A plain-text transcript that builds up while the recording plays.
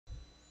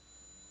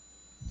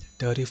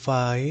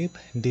35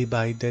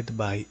 divided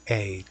by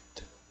 8.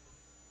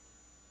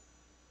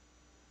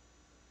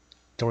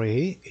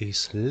 3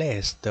 is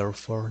less,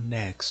 therefore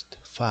next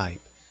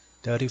 5.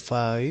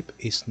 35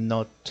 is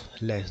not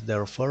less,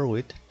 therefore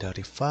with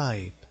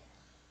 35.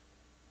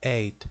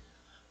 8.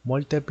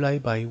 Multiply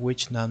by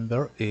which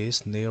number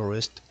is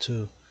nearest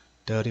to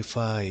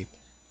 35,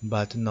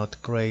 but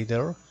not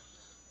greater.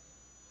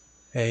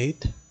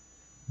 8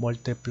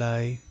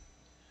 multiply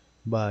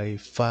by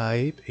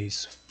 5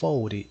 is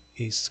 40.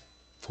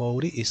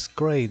 40 is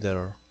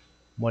greater.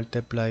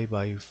 Multiply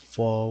by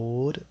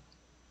 4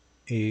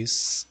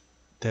 is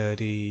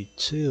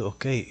 32.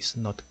 Okay, it's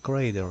not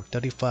greater.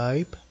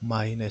 35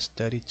 minus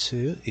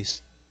 32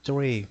 is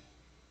 3.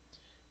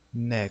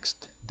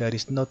 Next, there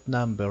is not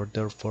number,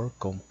 therefore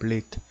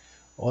complete.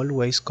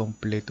 Always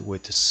complete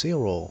with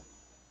 0.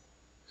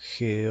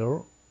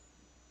 Here,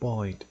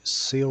 point,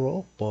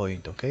 0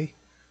 point, okay?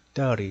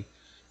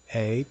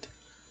 38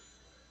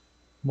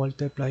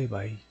 multiply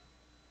by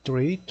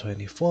 3,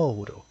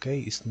 24, okay?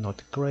 It's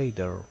not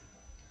greater.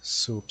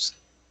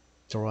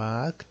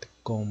 Subtract,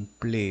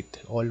 complete,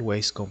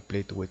 always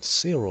complete with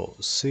 0,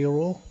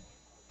 0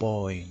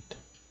 point.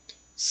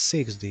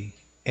 60.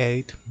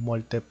 8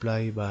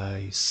 multiplied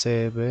by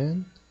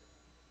 7,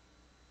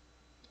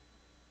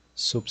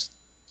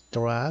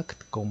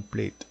 subtract,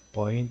 complete,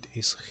 point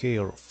is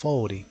here,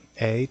 40.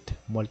 8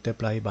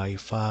 multiplied by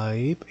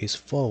 5 is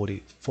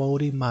 40.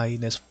 40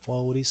 minus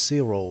 40,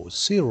 0,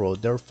 0,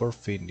 therefore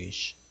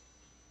finish.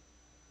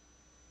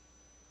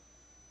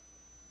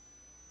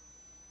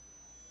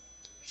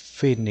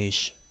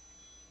 Finish.